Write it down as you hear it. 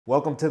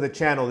Welcome to the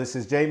channel. This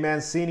is Jay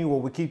Mancini, where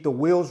we keep the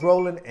wheels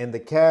rolling and the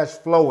cash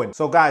flowing.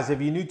 So guys,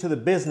 if you're new to the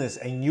business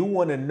and you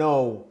want to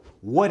know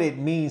what it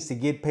means to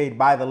get paid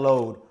by the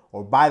load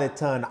or by the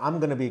ton, I'm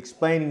going to be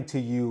explaining to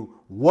you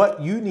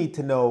what you need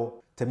to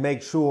know to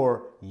make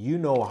sure you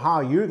know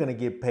how you're going to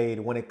get paid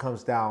when it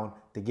comes down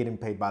to getting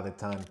paid by the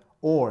ton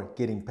or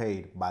getting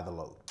paid by the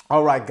load.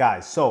 All right,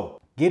 guys.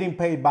 So getting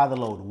paid by the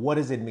load, what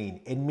does it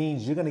mean? It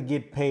means you're going to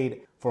get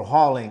paid for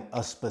hauling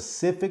a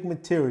specific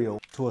material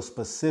to a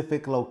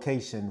specific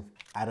location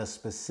at a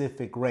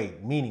specific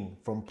rate, meaning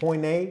from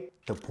point A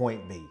to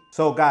point B.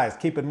 So guys,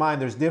 keep in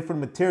mind there's different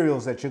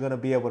materials that you're gonna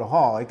be able to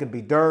haul. It could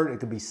be dirt,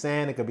 it could be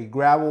sand, it could be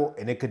gravel,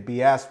 and it could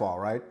be asphalt,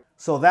 right?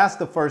 So that's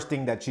the first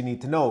thing that you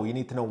need to know. You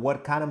need to know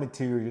what kind of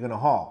material you're gonna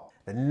haul.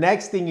 The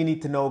next thing you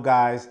need to know,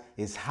 guys,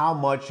 is how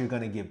much you're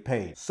gonna get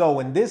paid. So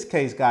in this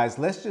case, guys,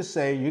 let's just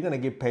say you're gonna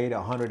get paid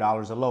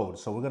 $100 a load.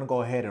 So we're gonna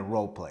go ahead and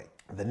role play.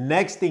 The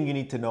next thing you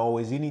need to know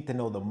is you need to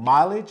know the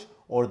mileage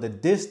or the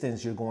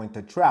distance you're going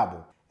to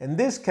travel. In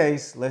this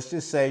case, let's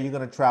just say you're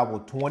going to travel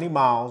 20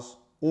 miles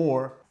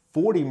or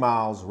 40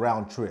 miles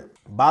round trip.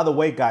 By the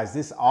way, guys,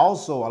 this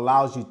also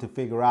allows you to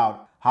figure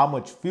out how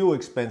much fuel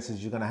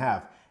expenses you're going to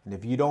have. And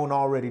if you don't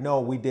already know,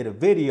 we did a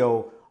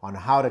video on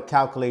how to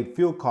calculate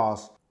fuel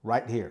costs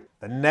right here.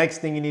 The next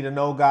thing you need to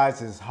know,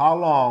 guys, is how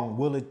long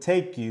will it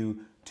take you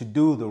to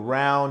do the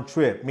round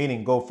trip,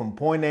 meaning go from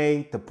point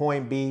A to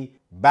point B,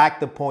 back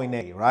to point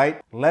A, right?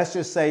 Let's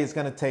just say it's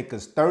gonna take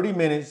us 30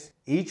 minutes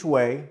each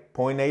way,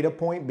 point A to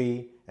point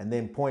B, and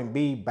then point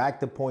B back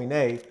to point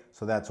A.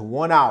 So that's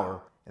 1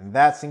 hour. And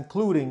that's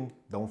including,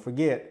 don't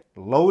forget,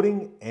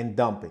 loading and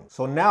dumping.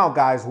 So now,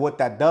 guys, what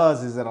that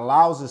does is it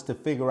allows us to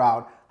figure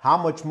out how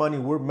much money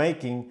we're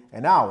making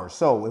an hour.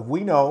 So if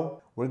we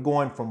know we're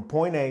going from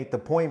point A to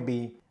point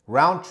B,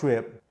 round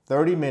trip,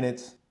 30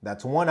 minutes,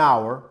 that's 1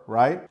 hour,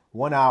 right?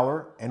 1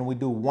 hour, and we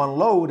do one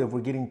load. If we're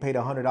getting paid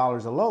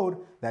 $100 a load,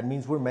 that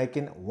means we're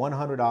making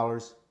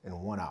 $100 in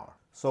 1 hour.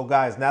 So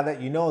guys, now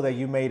that you know that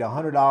you made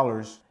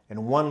 $100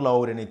 in one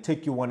load and it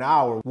took you 1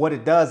 hour, what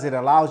it does, it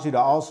allows you to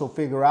also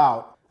figure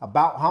out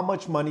about how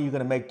much money you're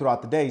gonna make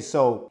throughout the day.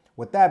 So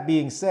with that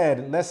being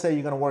said, let's say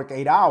you're gonna work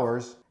 8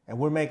 hours and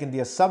we're making the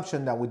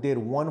assumption that we did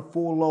one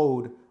full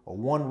load or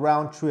one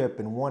round trip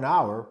in 1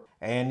 hour,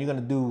 and you're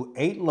gonna do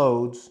 8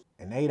 loads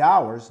in 8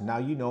 hours. Now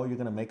you know you're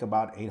gonna make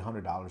about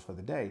 $800 for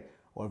the day.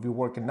 Or if you're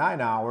working 9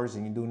 hours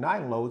and you do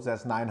 9 loads,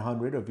 that's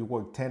 $900. Or if you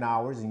work 10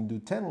 hours and you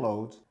do 10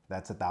 loads,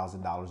 that's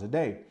 $1,000 a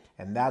day.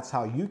 And that's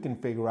how you can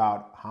figure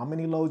out how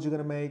many loads you're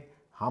gonna make,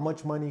 how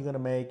much money you're gonna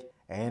make,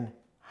 and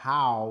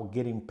how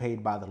getting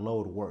paid by the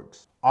load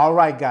works. All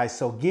right, guys,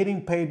 so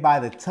getting paid by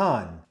the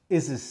ton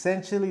is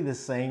essentially the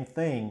same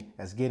thing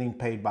as getting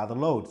paid by the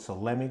load. So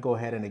let me go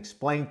ahead and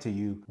explain to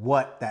you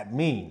what that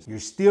means. You're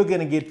still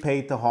gonna get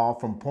paid to haul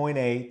from point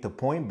A to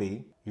point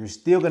B. You're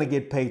still gonna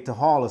get paid to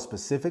haul a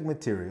specific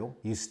material.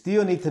 You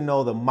still need to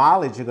know the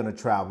mileage you're gonna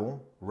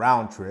travel,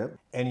 round trip,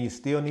 and you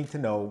still need to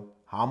know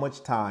how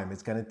much time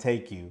it's gonna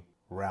take you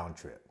round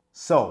trip.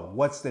 So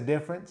what's the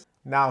difference?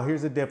 Now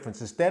here's the difference.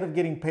 Instead of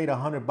getting paid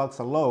 $100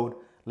 a load,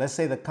 let's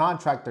say the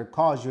contractor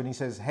calls you and he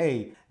says,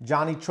 hey,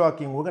 Johnny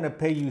Trucking, we're gonna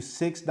pay you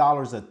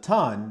 $6 a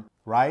ton,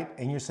 right?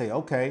 And you say,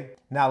 okay.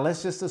 Now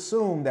let's just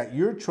assume that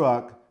your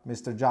truck,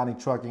 Mr. Johnny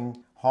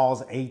Trucking,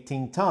 hauls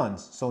 18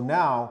 tons. So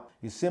now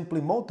you simply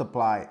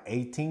multiply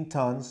 18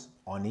 tons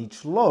on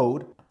each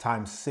load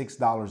times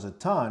 $6 a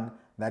ton.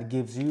 That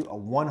gives you a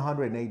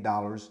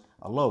 $108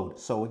 a load.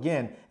 So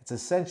again, it's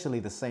essentially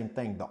the same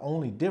thing. The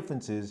only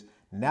difference is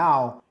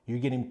now you're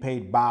getting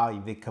paid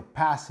by the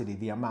capacity,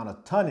 the amount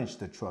of tonnage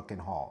the truck can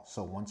haul.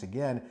 So once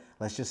again,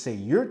 let's just say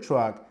your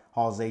truck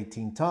hauls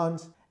 18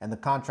 tons and the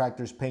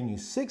contractor is paying you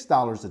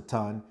 $6 a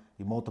ton.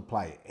 You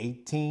multiply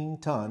 18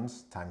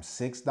 tons times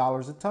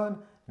 $6 a ton.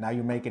 Now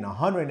you're making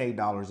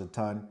 $108 a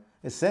ton,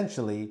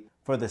 essentially,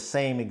 for the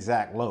same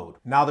exact load.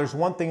 Now there's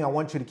one thing I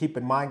want you to keep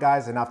in mind,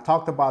 guys, and I've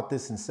talked about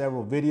this in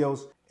several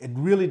videos. It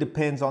really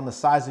depends on the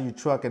size of your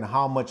truck and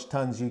how much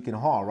tons you can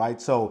haul,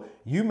 right? So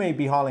you may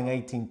be hauling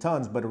 18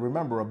 tons, but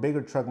remember, a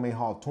bigger truck may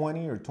haul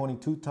 20 or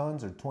 22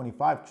 tons or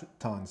 25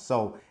 tons.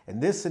 So in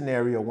this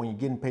scenario, when you're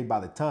getting paid by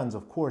the tons,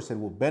 of course, it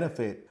will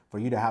benefit for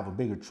you to have a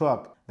bigger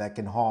truck that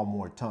can haul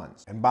more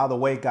tons. And by the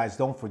way, guys,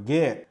 don't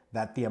forget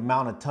that the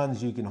amount of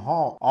tons you can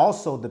haul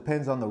also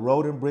depends on the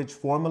road and bridge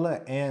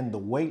formula and the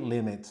weight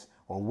limits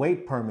or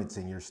weight permits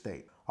in your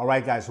state. All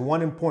right, guys,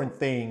 one important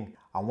thing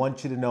I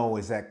want you to know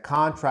is that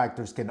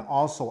contractors can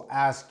also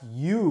ask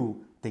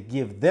you to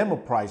give them a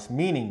price,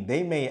 meaning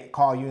they may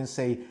call you and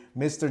say,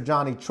 Mr.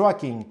 Johnny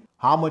Trucking,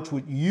 how much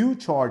would you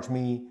charge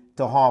me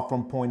to haul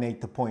from point A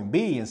to point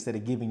B, instead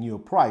of giving you a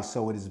price?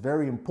 So it is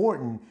very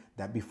important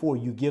that before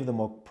you give them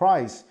a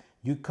price,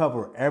 you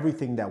cover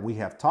everything that we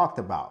have talked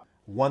about.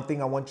 One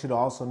thing I want you to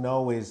also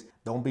know is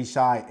don't be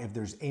shy. If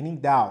there's any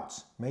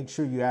doubts, make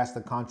sure you ask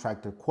the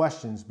contractor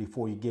questions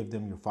before you give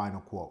them your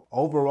final quote.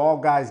 Overall,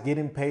 guys,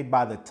 getting paid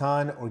by the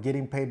ton or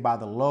getting paid by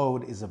the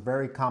load is a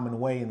very common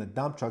way in the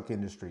dump truck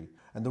industry.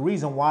 And the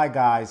reason why,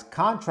 guys,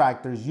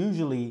 contractors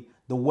usually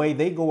the way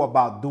they go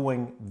about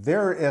doing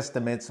their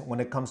estimates when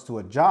it comes to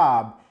a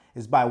job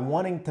is by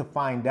wanting to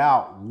find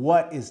out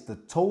what is the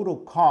total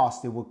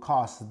cost it would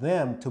cost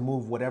them to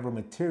move whatever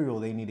material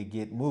they need to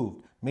get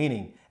moved.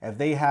 Meaning, if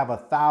they have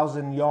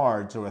 1,000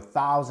 yards or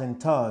 1,000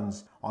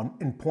 tons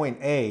in point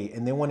A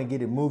and they want to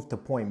get it moved to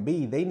point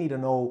B, they need to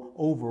know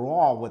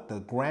overall what the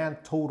grand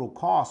total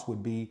cost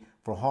would be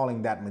for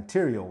hauling that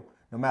material,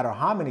 no matter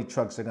how many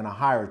trucks they're going to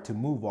hire to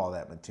move all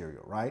that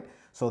material, right?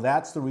 So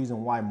that's the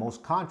reason why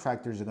most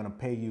contractors are going to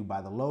pay you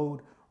by the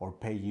load or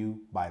pay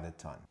you by the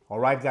ton. All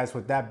right, guys,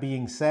 with that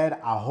being said,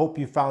 I hope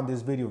you found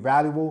this video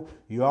valuable.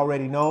 You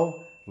already know,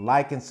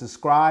 like and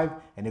subscribe.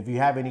 And if you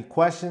have any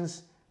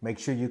questions, make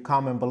sure you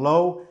comment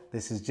below.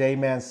 This is Jay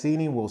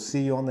Mancini. We'll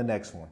see you on the next one.